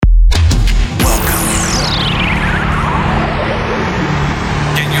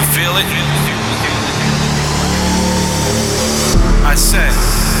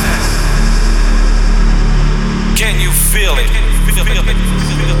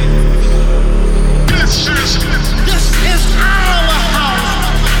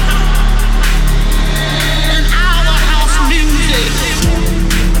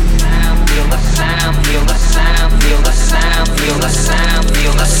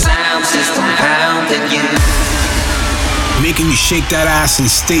making you shake that ass and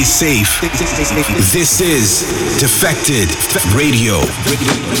stay safe. This is Defected Radio.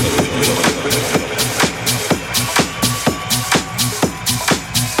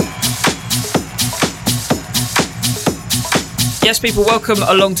 Yes, people, welcome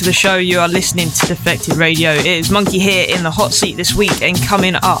along to the show. You are listening to Defected Radio. It is Monki here in the hot seat this week, and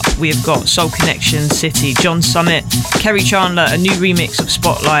coming up we have got Soul Connection, City, John Summit, Kerry Chandler, a new remix of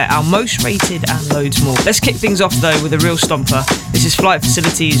Spotlight, our most rated, and loads more. Let's kick things off though with a real stomper. This is Flight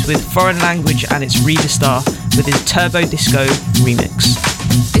Facilities with Foreign Language, and it's Riva Starr with his Turbodisco remix.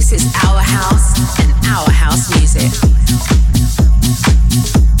 This is our house and our house music.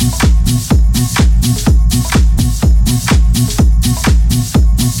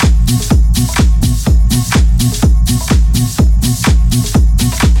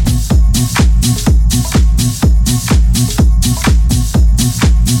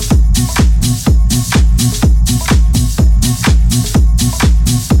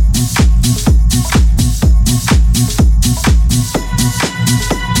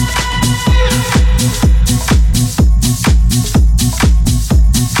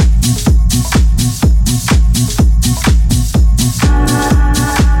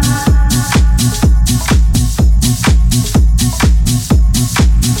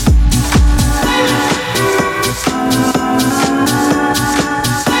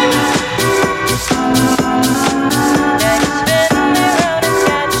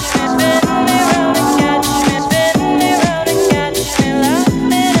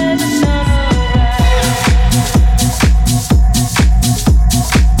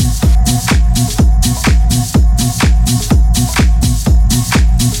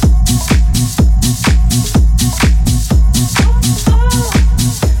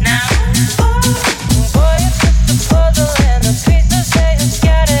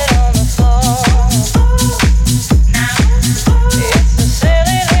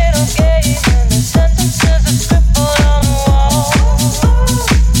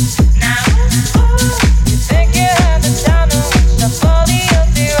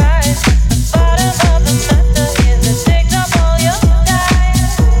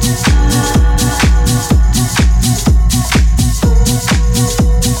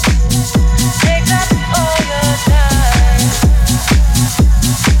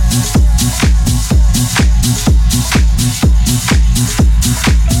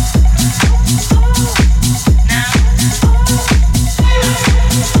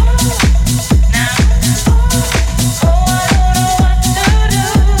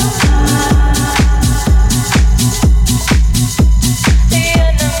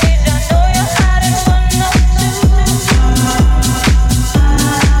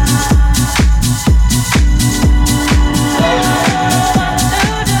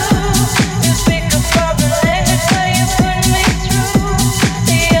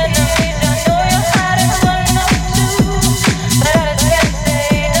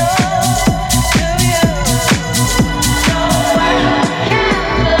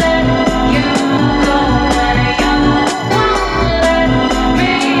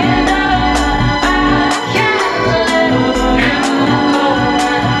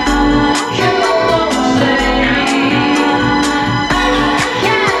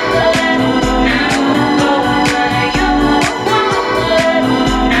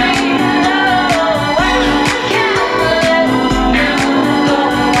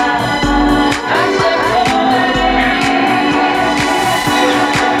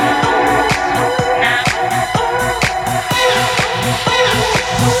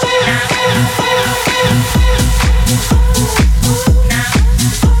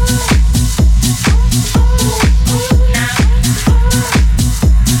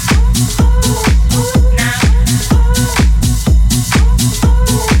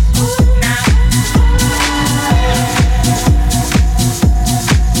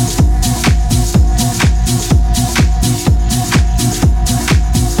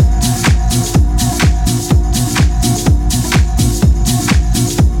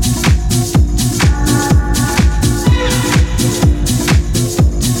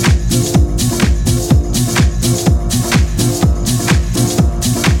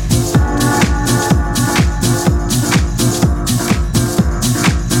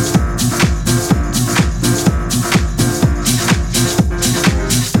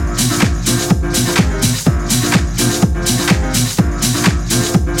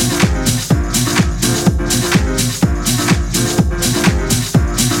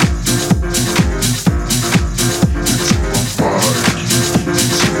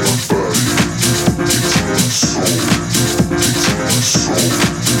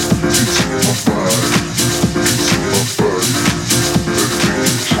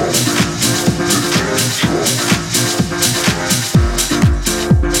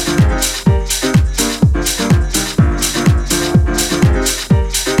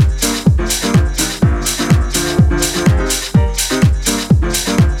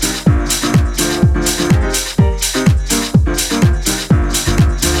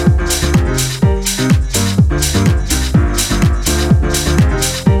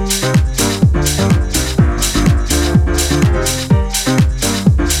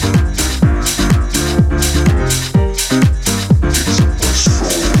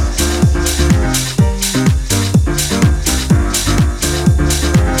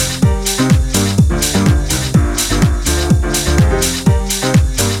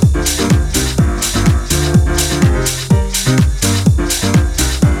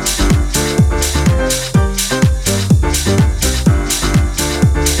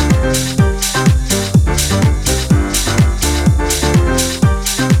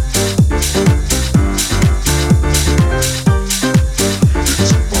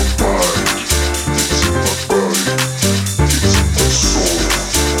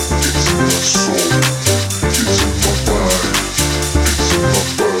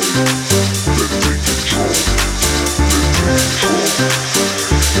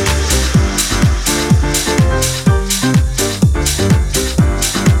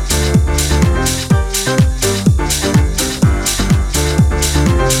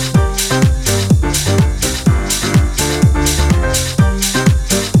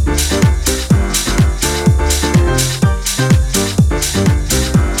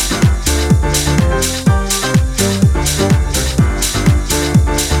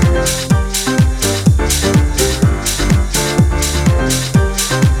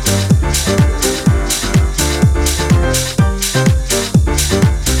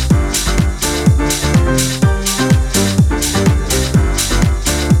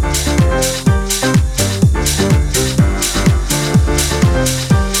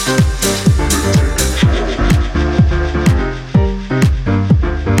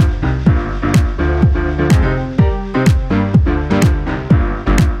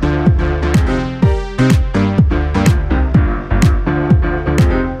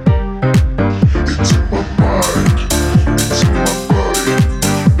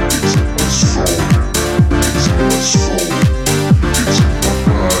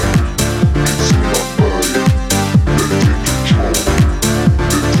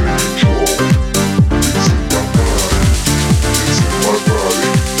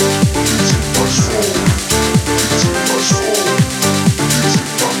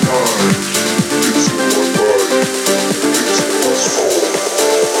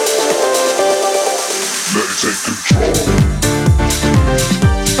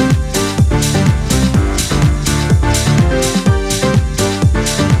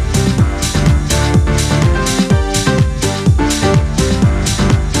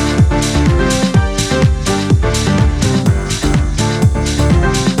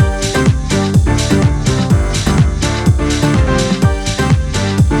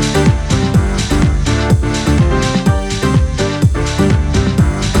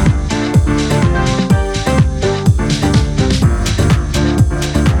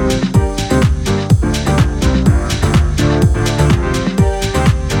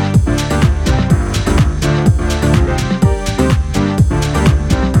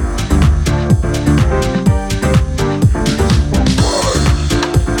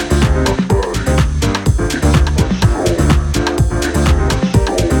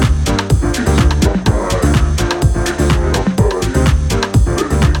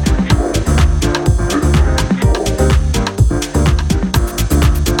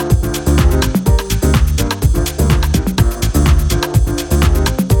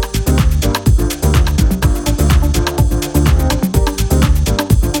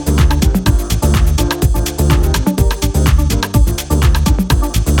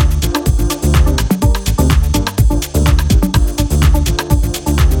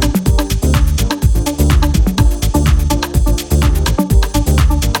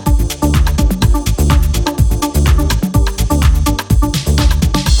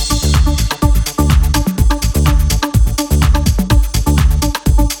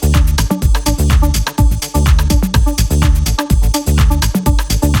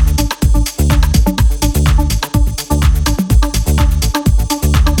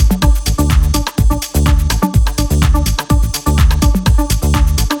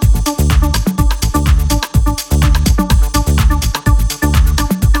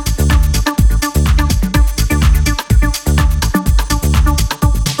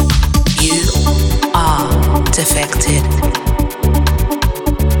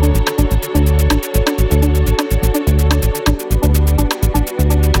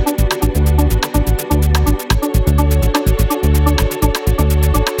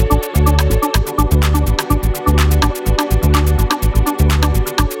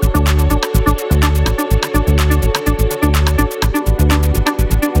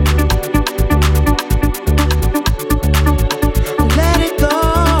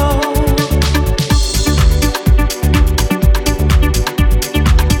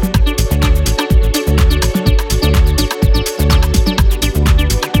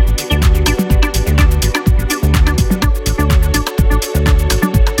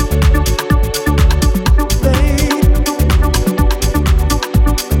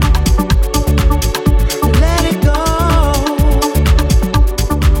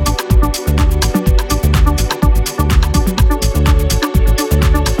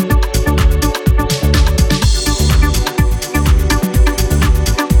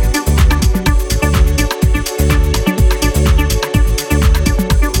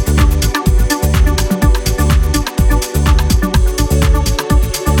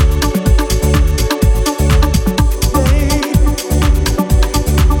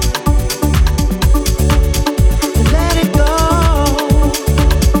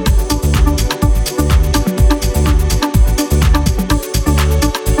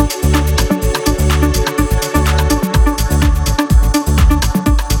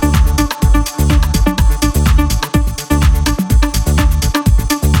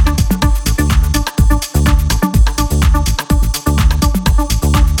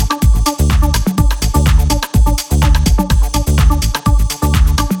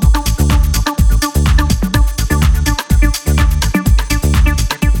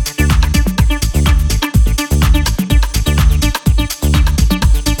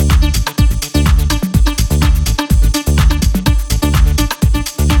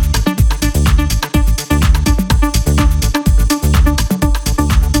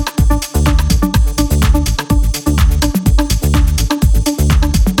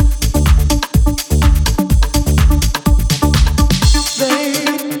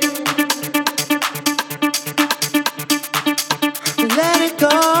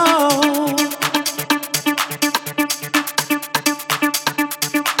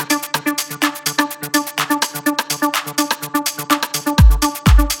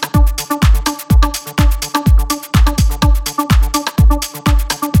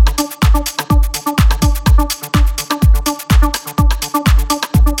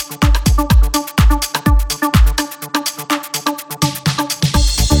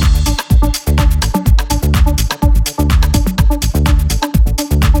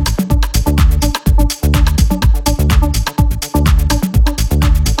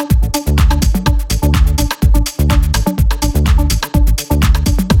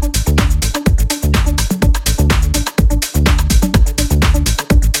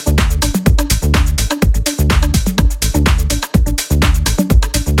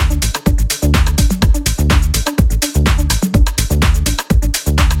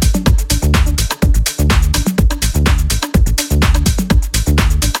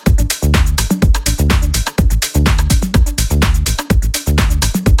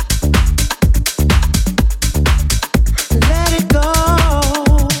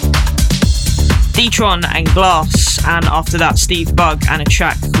 Deetron and Glass, and after that Steve Bug and a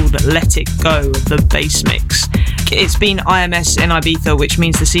track called Let It Go, the Bassmix. It's been IMS in Ibiza, which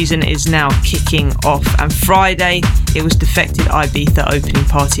means the season is now kicking off, and Friday it was Defected Ibiza opening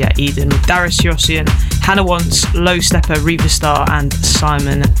party at Eden with Darius Yossian, Hannah Wants, Low Stepper, Riva Starr and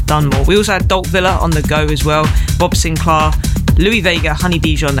Simon Dunmore. We also had Dolt Villa on the go as well, Bob Sinclair, Louis Vega, Honey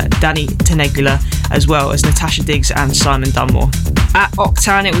Dijon, Danny Tenegula, as well as Natasha Diggs and Simon Dunmore. At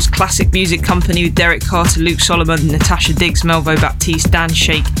Octane it was Classic Music Company with Derek Carter, Luke Solomon, Natasha Diggs, Melvo Baptiste, Dan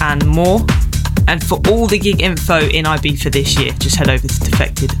Shake and more. And for all the gig info in Ibiza this year, just head over to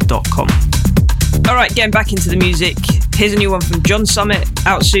defected.com. Alright, getting back into the music. Here's a new one from John Summit,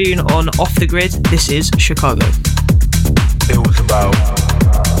 out soon on Off the Grid. This is Chicago. It was about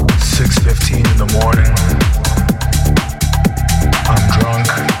 6:15 in the morning. I'm drunk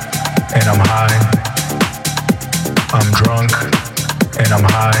and I'm high. I'm drunk and I'm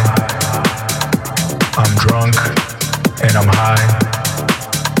high. I'm drunk and I'm high.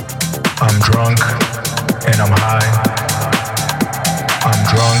 I'm drunk and I'm high. I'm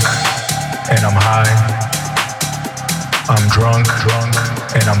drunk and I'm high. I'm drunk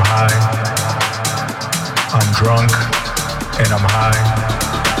and I'm high. I'm drunk and I'm high.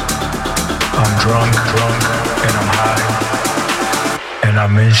 I'm drunk and I'm high. And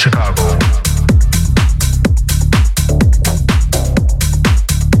I'm in Chicago.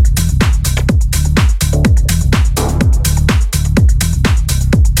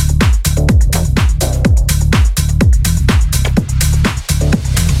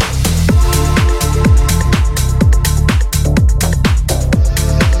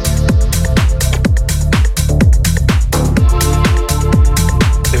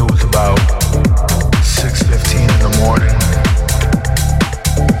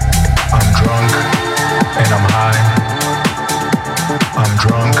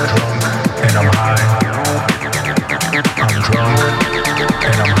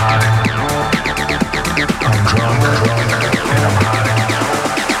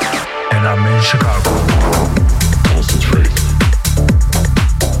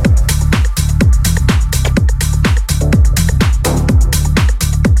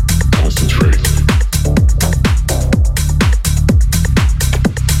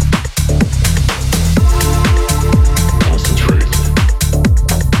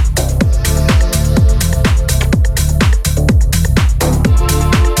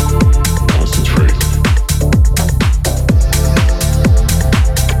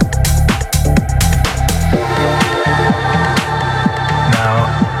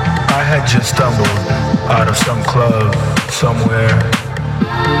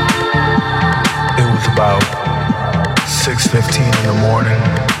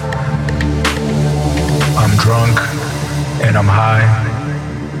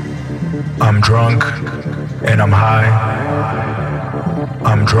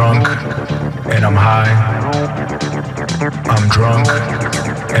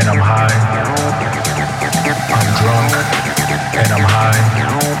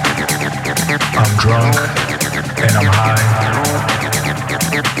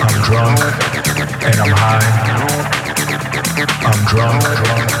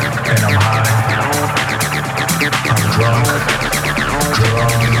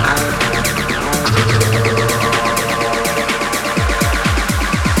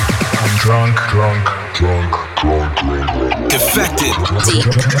 Defected. Deep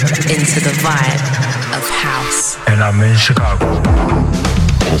into the vibe of house. And I'm in Chicago.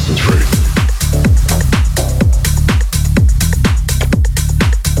 Concentrate.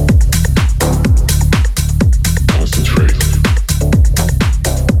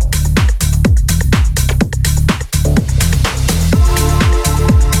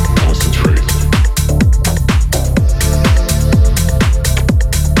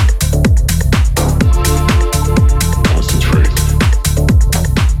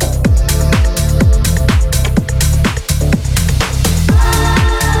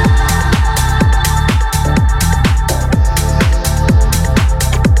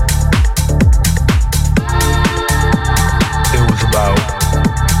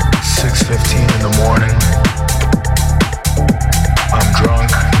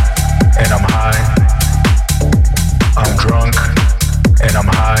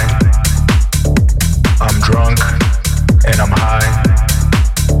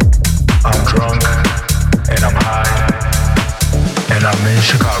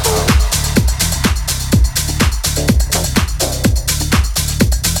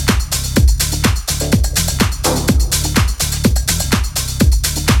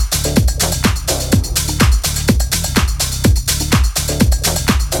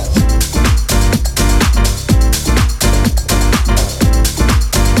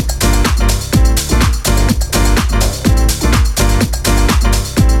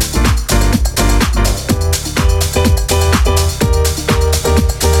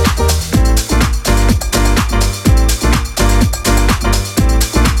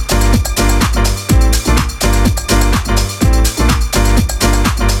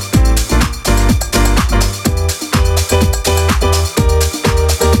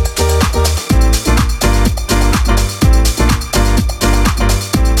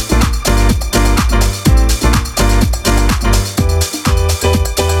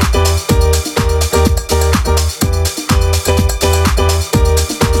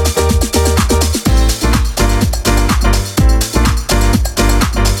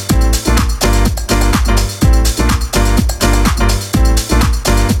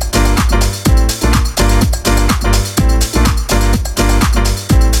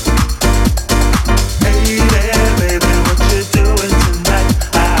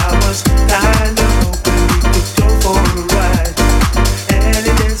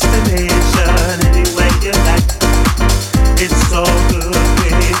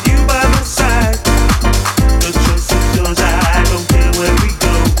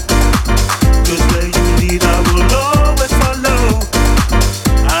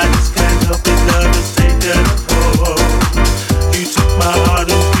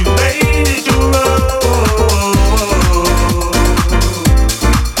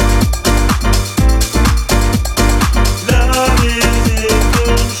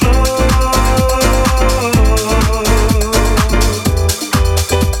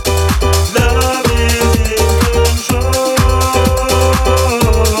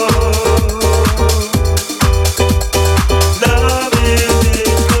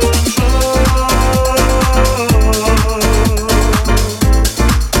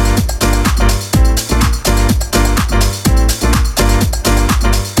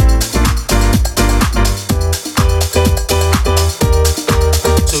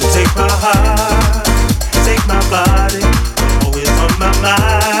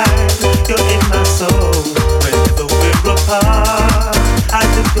 mind, you're in my soul. Whenever we're apart, I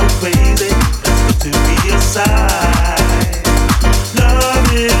just go crazy. Let's go to be your side.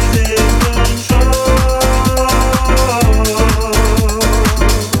 Love is in control.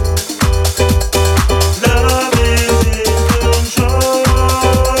 Love is in control.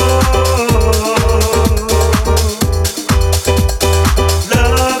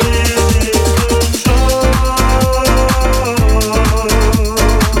 Love is in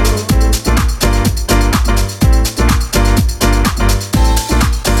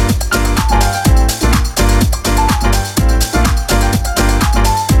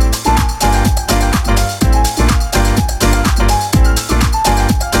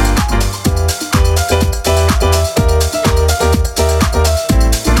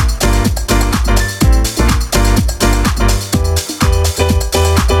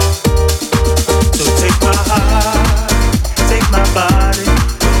So take my heart, take my body.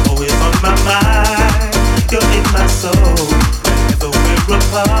 You're always on my mind. You're in my soul. Whenever we're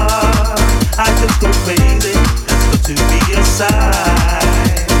apart, I just go crazy. Let's go to be your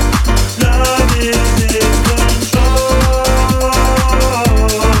side. Love is in control.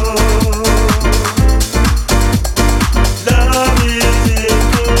 Love is in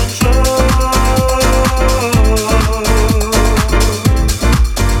control.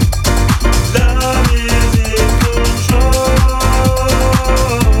 Love is in control.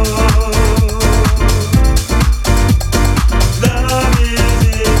 Love is in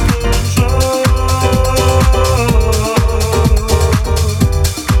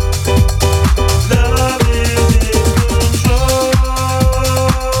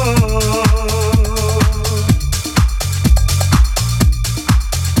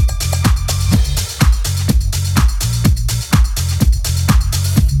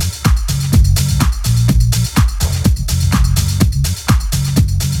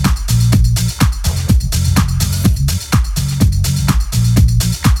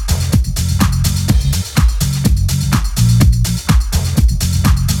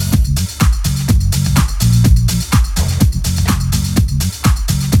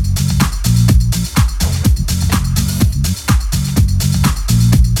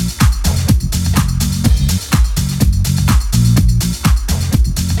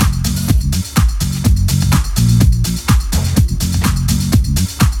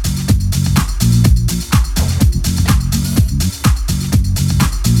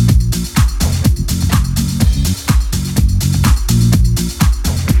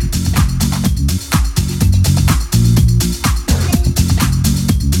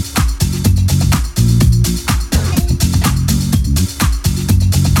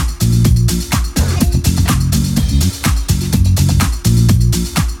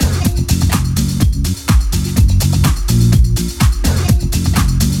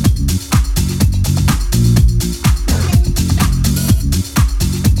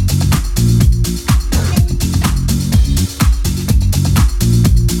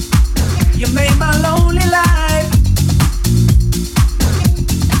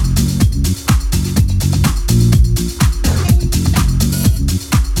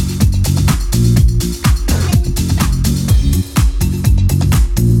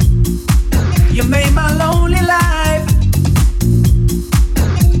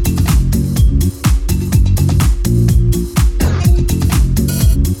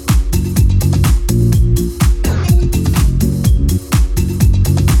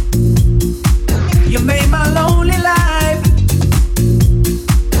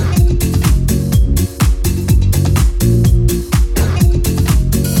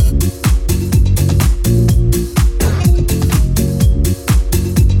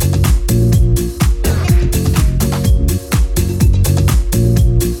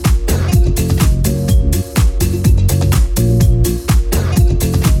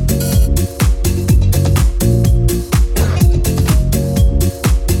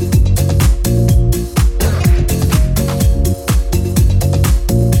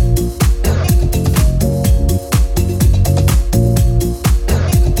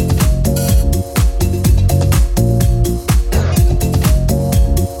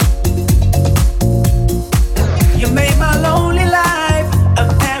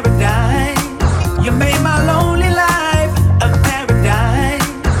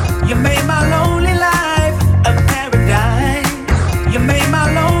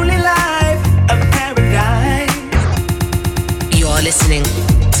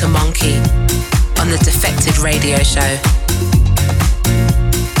radio show.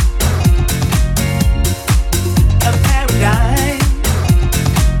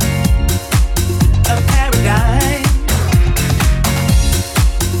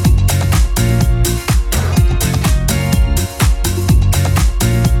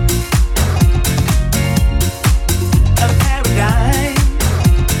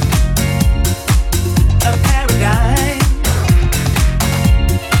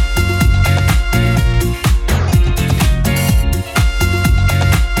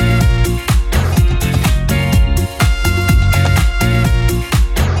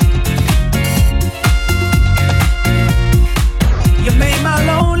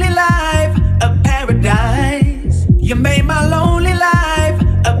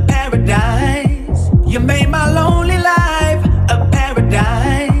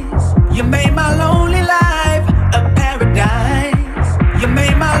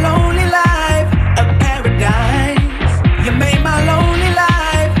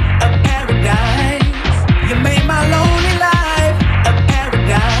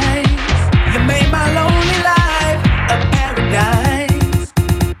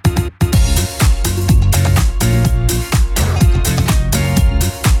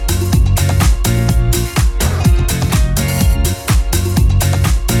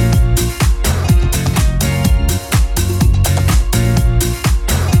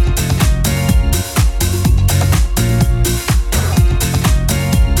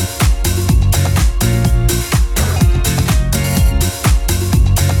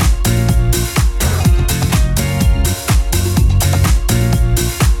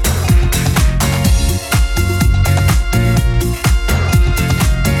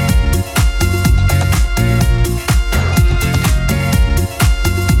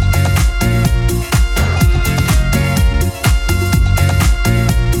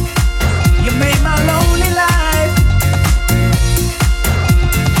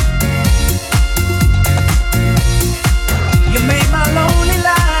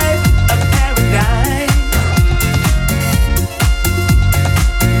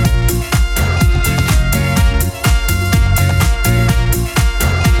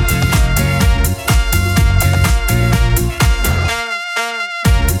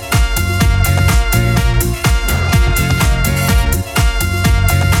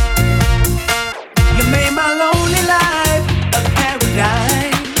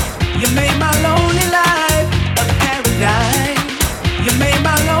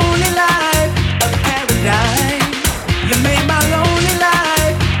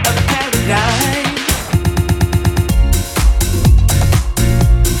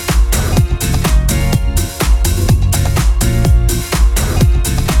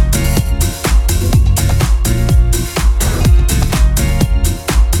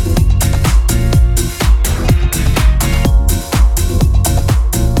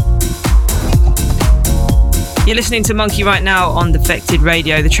 listening to Monki right now on Defected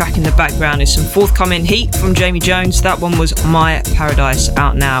Radio. The track in the background is some forthcoming heat from Jamie Jones. That one was My Paradise,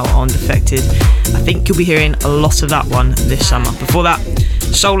 out now on Defected. I think you'll be hearing a lot of that one this summer. Before that,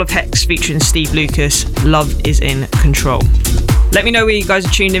 Soul of Hex featuring Steve Lucas, Love is in Control. Let me know where you guys are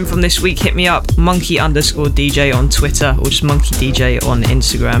tuned in from this week. Hit me up, Monki_DJ on Twitter, or just Monki DJ on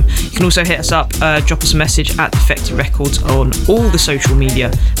Instagram. You can also hit us up, drop us a message at Defected Records on all the social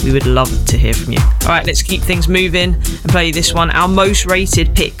media. We would love to hear from you. Alright, let's keep things moving and play this one. Our most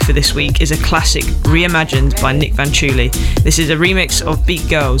rated pick for this week is a classic reimagined by Nick Fanciulli. This is a remix of Beat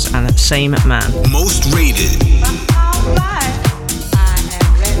Girls and Same Man. Most rated.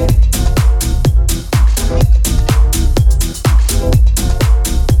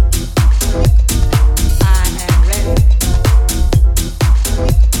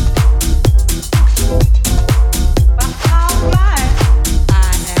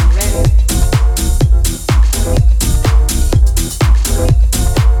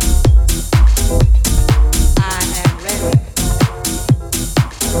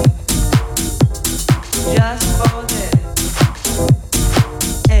 Just for this.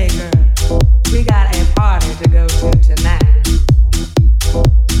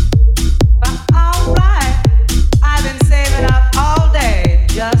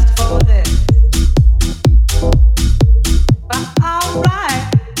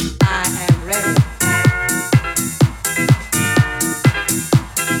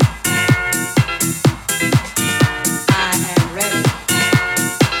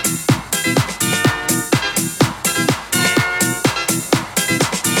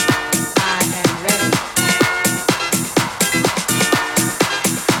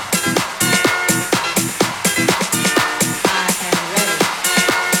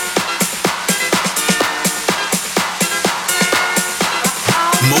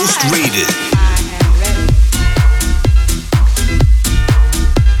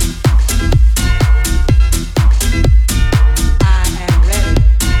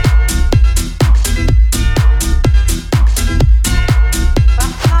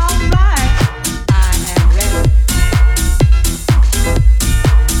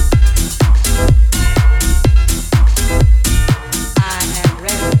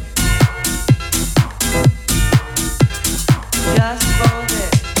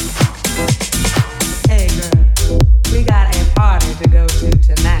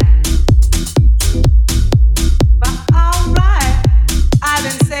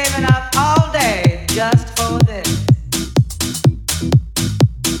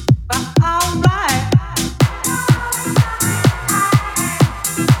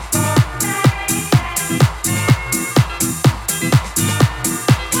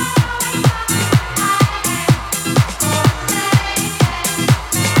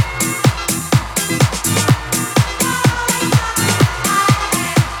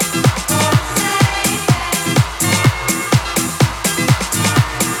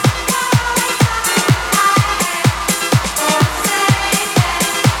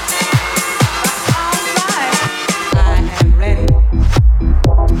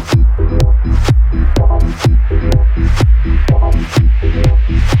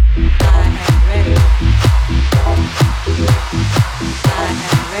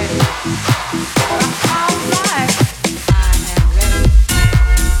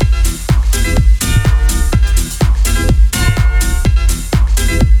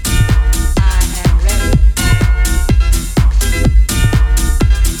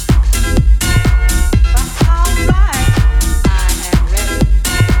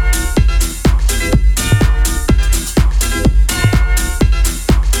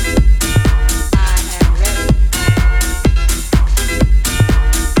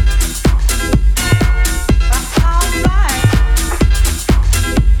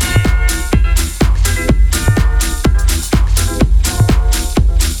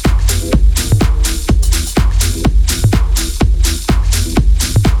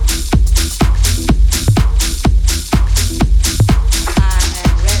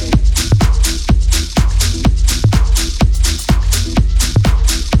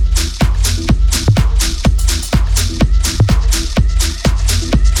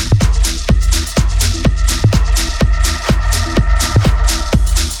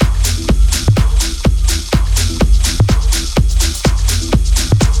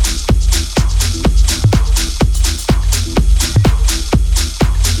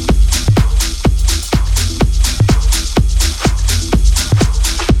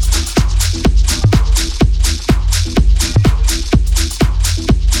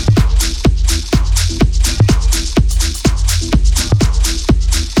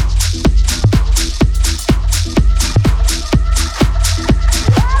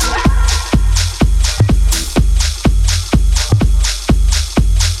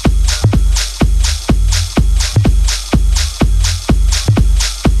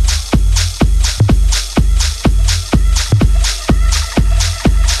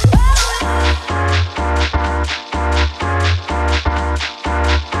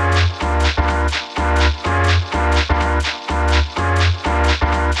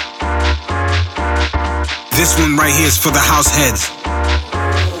 This one right here is for the house heads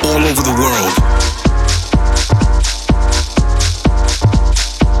all over the world.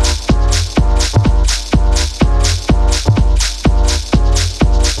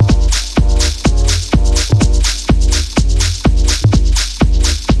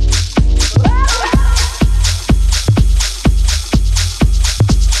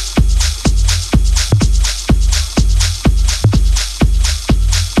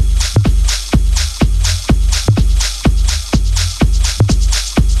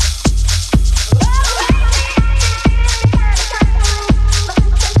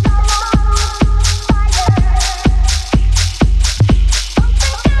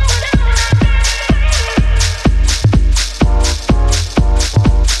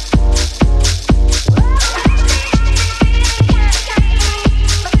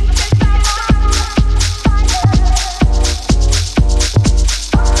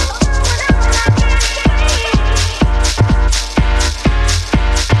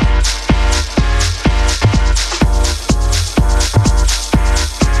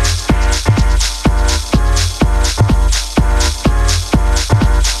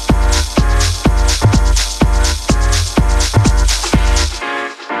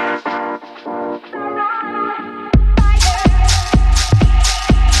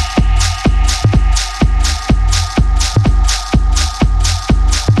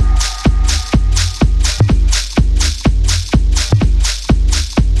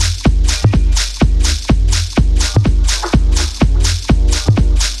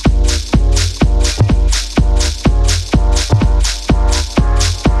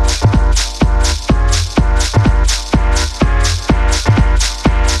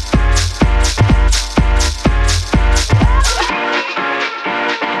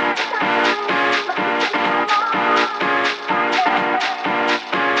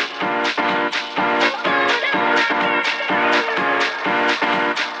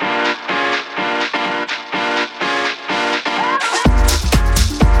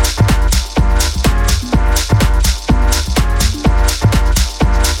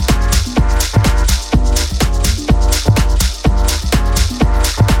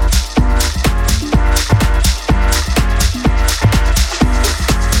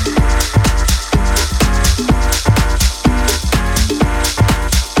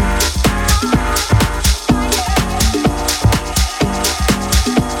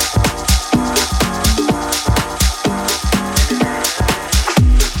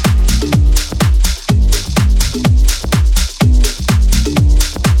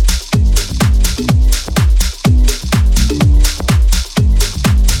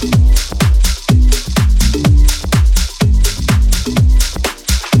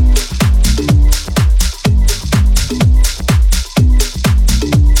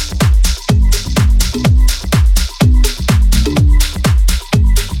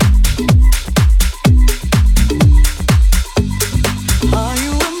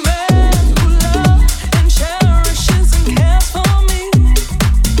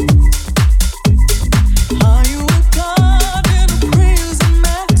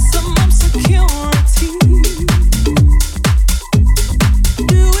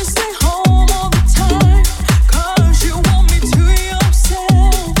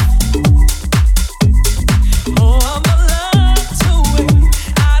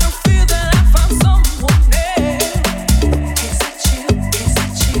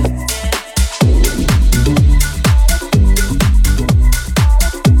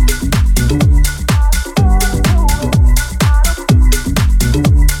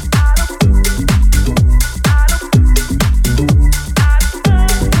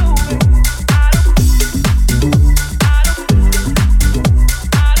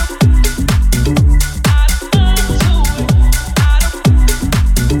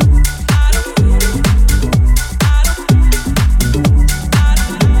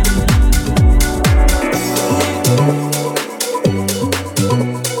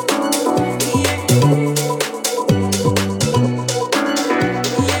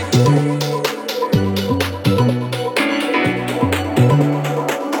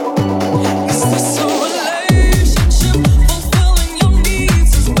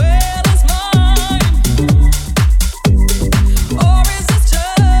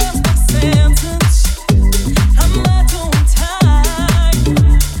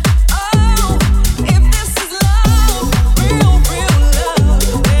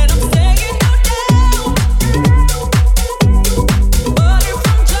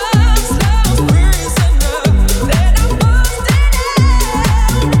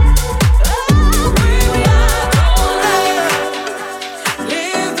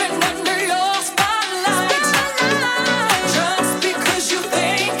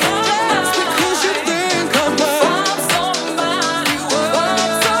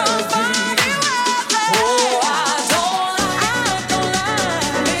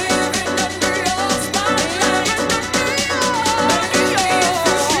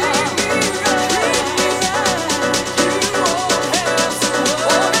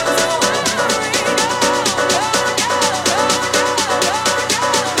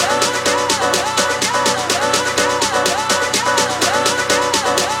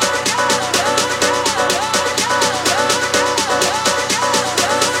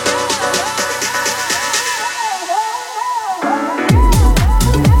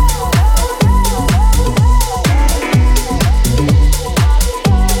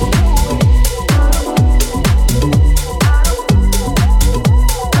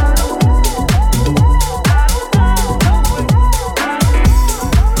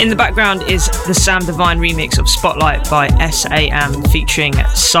 background is the S.A.M Divine remix of Spotlight by S.A.M featuring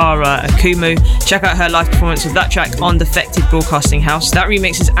Sarah Ikumu. Check out her live performance of that track on Defected Broadcasting House. That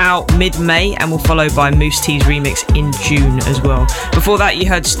remix is out mid-May and will follow by Moose T's remix in June as well. Before that, you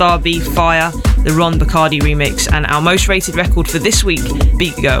heard Starr B Fire, the Ron Bacardi remix, and our most rated record for this week,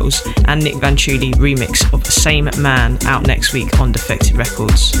 Beat Girls and Nick Fanciulli remix of Same Man, out next week on Defected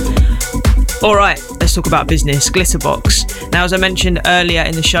Records. Alright, let's talk about business. Glitterbox. Now, as I mentioned earlier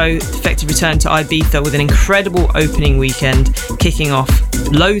in the show, Defected returned to Ibiza with an incredible opening weekend, kicking off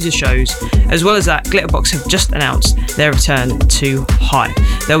loads of shows. As well as that, Glitterbox have just announced their return to High.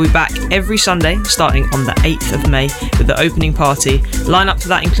 They'll be back every Sunday, starting on the 8th of May, with the opening party. Lineup for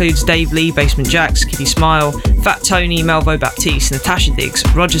that includes Dave Lee, Basement Jaxx, Kitty Smile, Fat Tony, Melvo Baptiste, Natasha Diggs,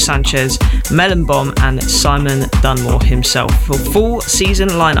 Roger Sanchez, Melon Bomb, and Simon Dunmore himself. For full season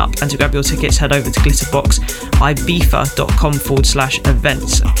lineup and to grab your tickets, head over to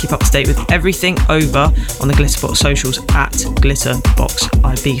glitterboxibiza.com/events. Keep up to date with everything over on the Glitterbox socials at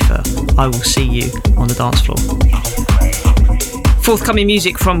glitterboxibiza. I will see you on the dance floor. Forthcoming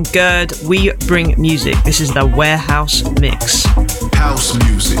music from Gerd, We Bring Music. This is the Warehouse Mix. House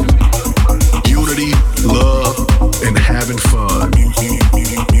music. Unity, love, and having fun.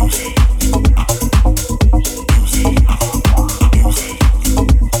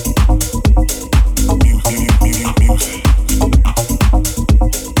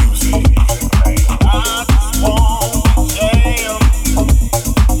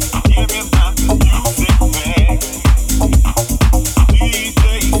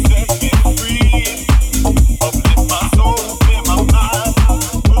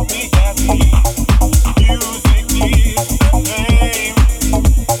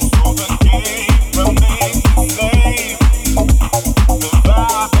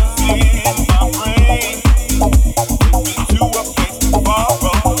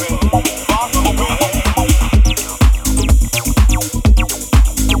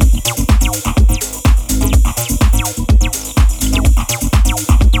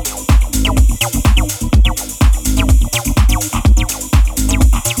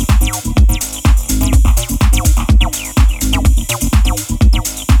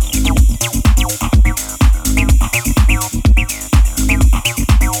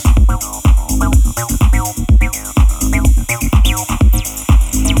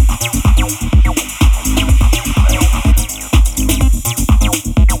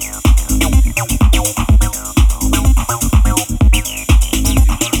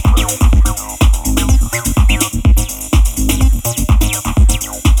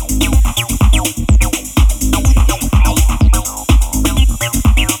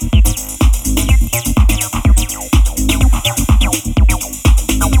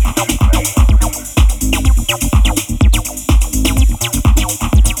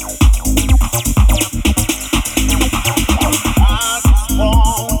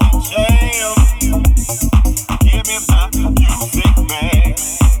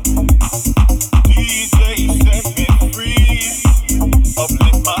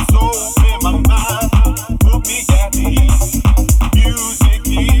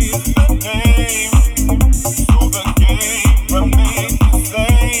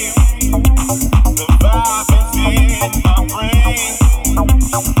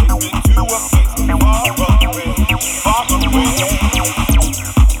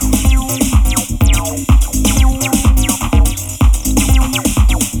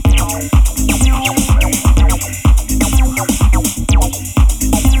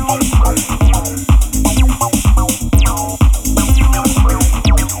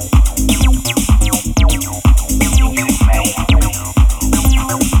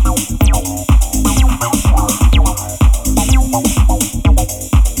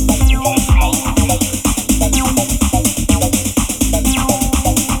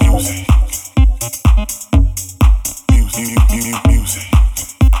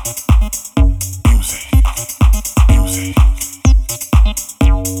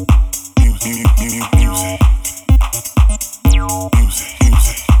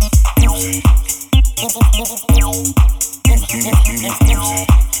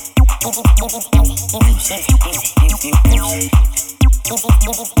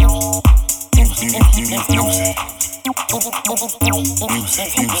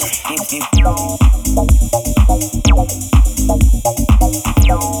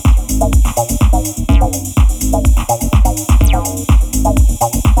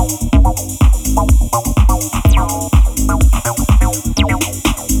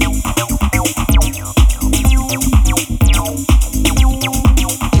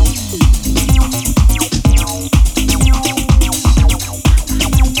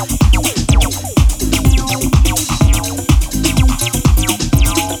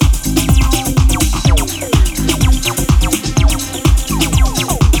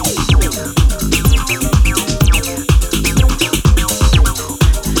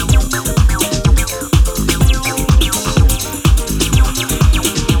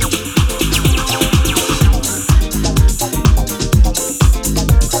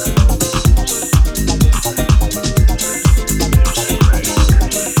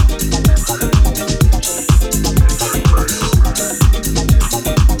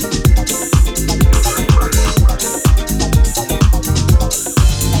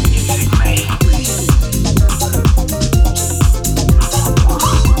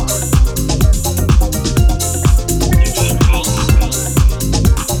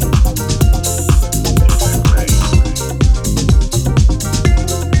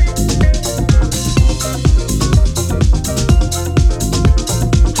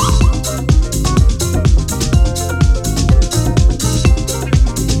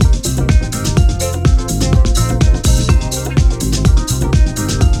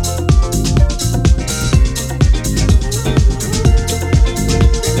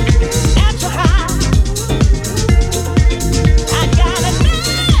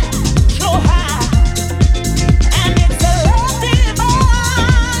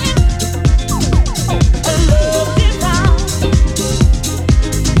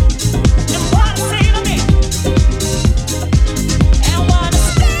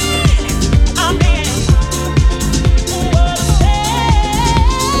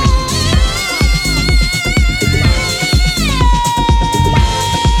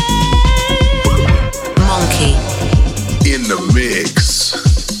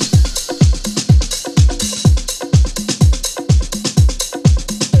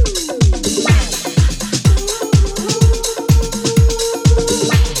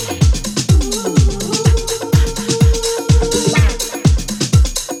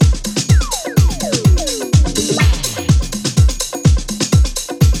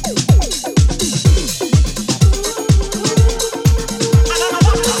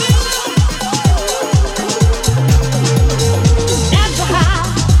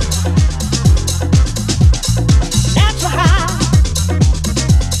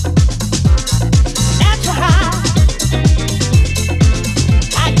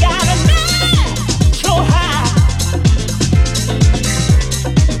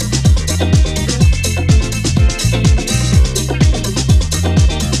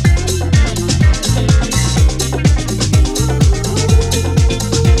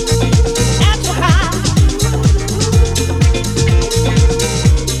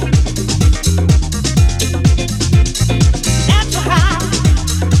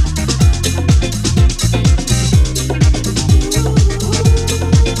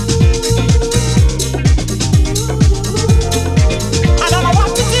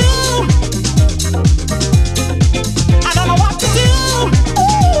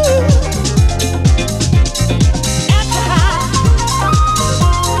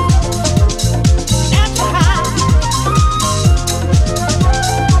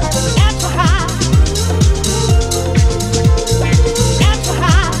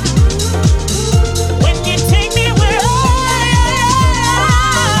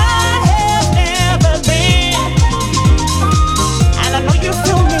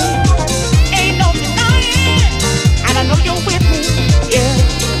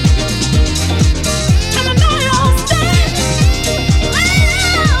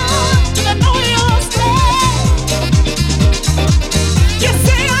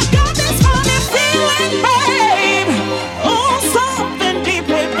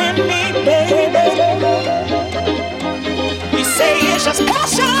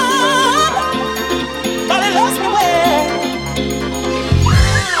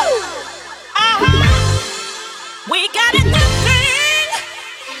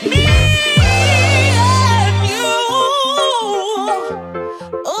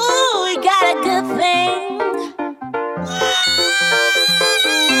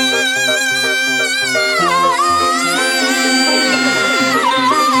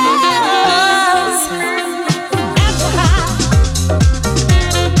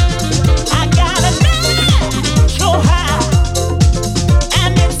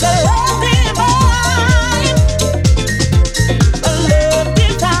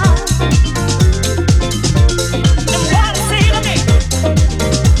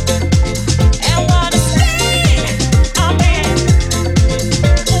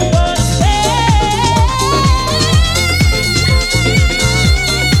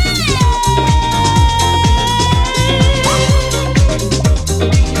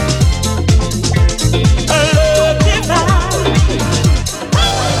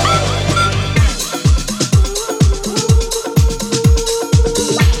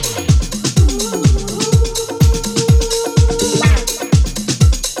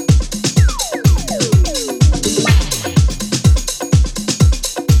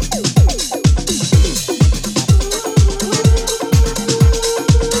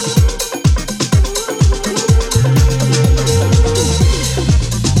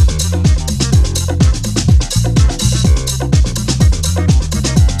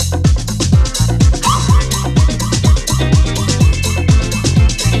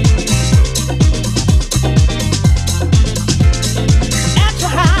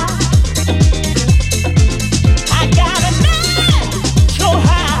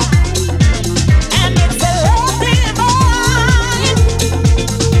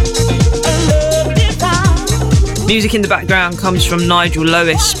 Music in the background comes from Nigel.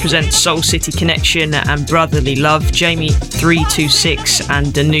 Lowis presents Soul City Connection and Brotherly Love. Jamie 326 and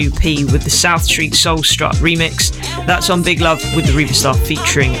Danou P with the South Street Soul Strut remix. That's on Big Love with the Riva Starr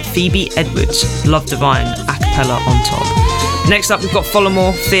featuring Phebe Edwards, Love Divine, Accapella on top. Next up we've got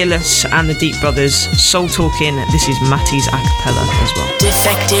Folamour, Fearless and the Deep Brothers, Soul Talkin. This is Matty's Accapella as well.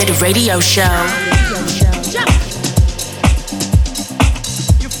 Defected Radio Show.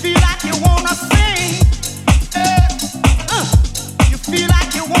 You feel like you wanna sing. You feel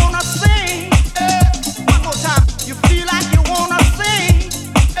like you wanna sing. One more time. You feel like you wanna sing.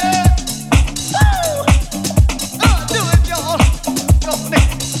 Do it, y'all.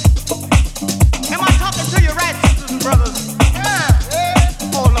 Am I talking to you right, sisters and brothers?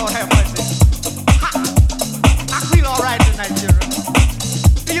 Yeah. Oh, Lord have mercy. I feel all right tonight, children.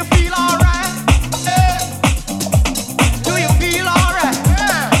 Do you feel all right? Do you feel all right?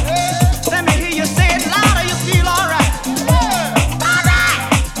 Let me hear you say it louder. You feel all right? All right.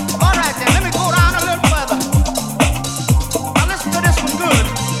 All right then. Let me go down a little further. Now listen to this one good.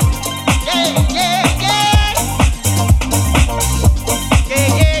 Yeah, yeah, yeah. Yeah,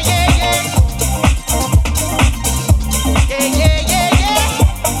 yeah, yeah, yeah. Yeah, yeah, yeah, yeah.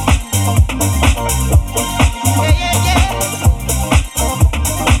 Yeah, yeah, yeah.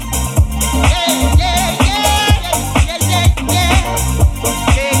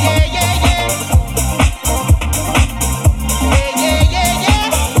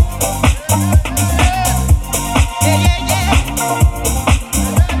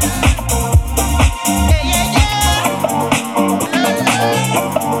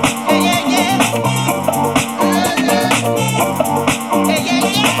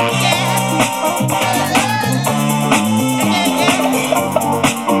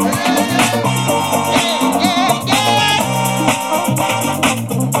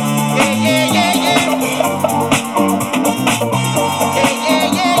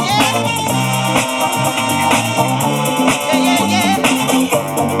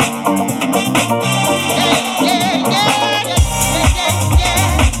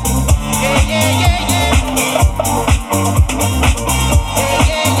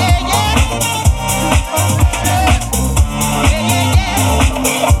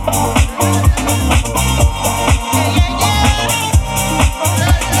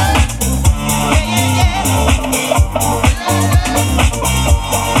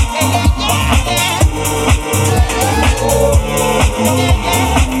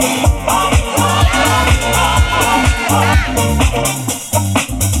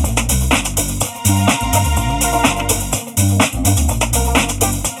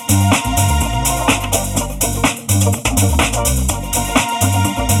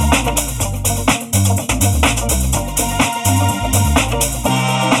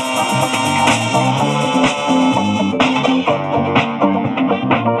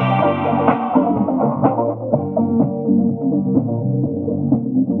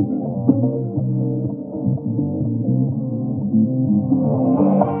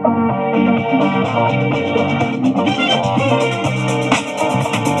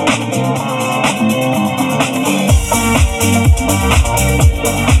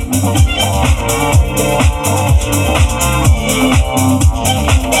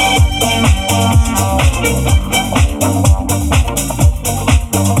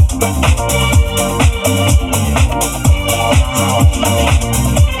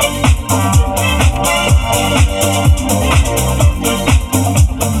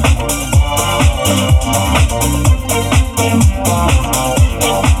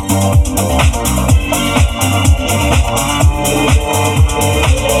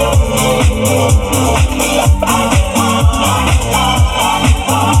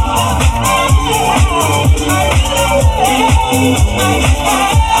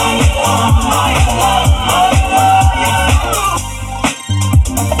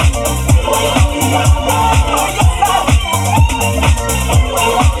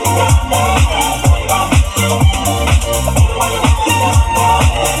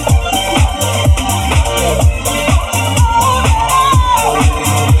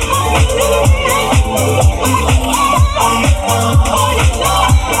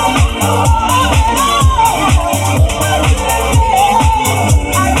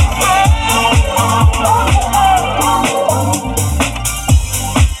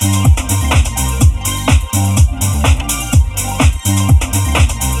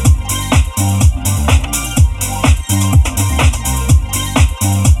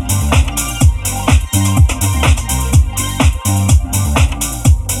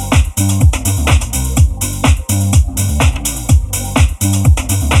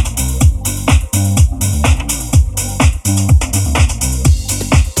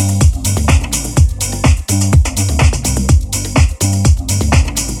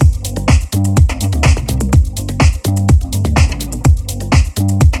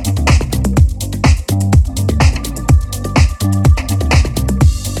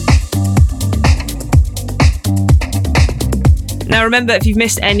 remember, if you've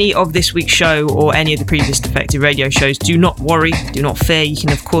missed any of this week's show or any of the previous Defected radio shows, do not worry, do not fear. You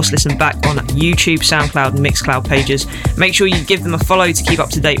can, of course, listen back on YouTube, SoundCloud, and Mixcloud pages. Make sure you give them a follow to keep up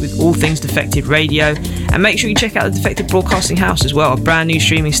to date with all things Defected radio. And make sure you check out the Defected Broadcasting House as well, a brand new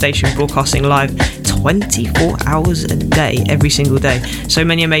streaming station broadcasting live 24 hours a day, every single day. So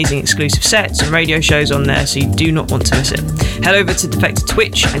many amazing exclusive sets and radio shows on there, so you do not want to miss it. Head over to Defected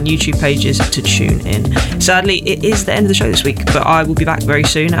Twitch and YouTube pages to tune in. Sadly, it is the end of the show this week, but I will be back very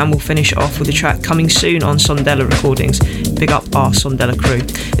soon and we'll finish off with a track coming soon on Sondela Recordings. Big up our Sondela crew.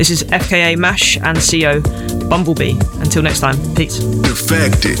 This is FKA Mash and CO Bumblebee. Until next time, peace.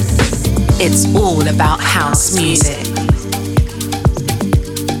 Defected. It's all about house music.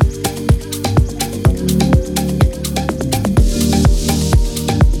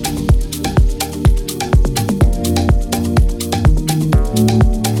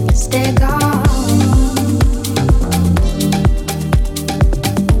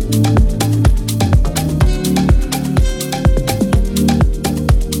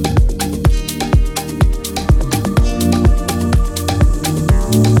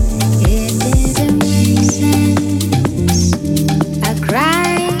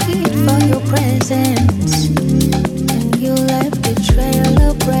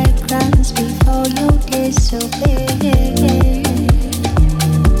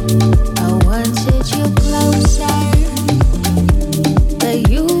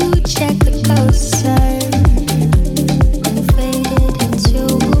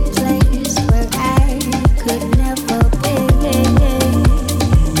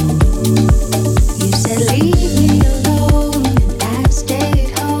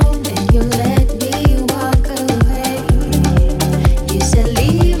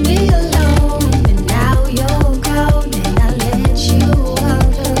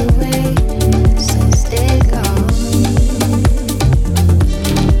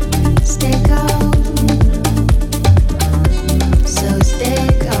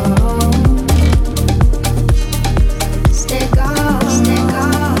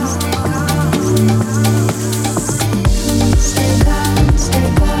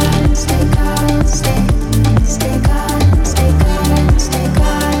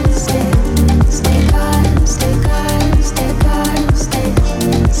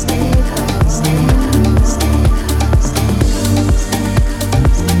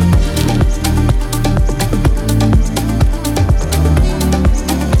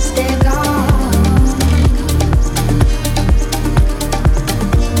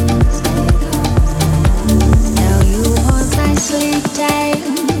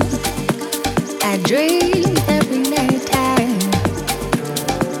 Dream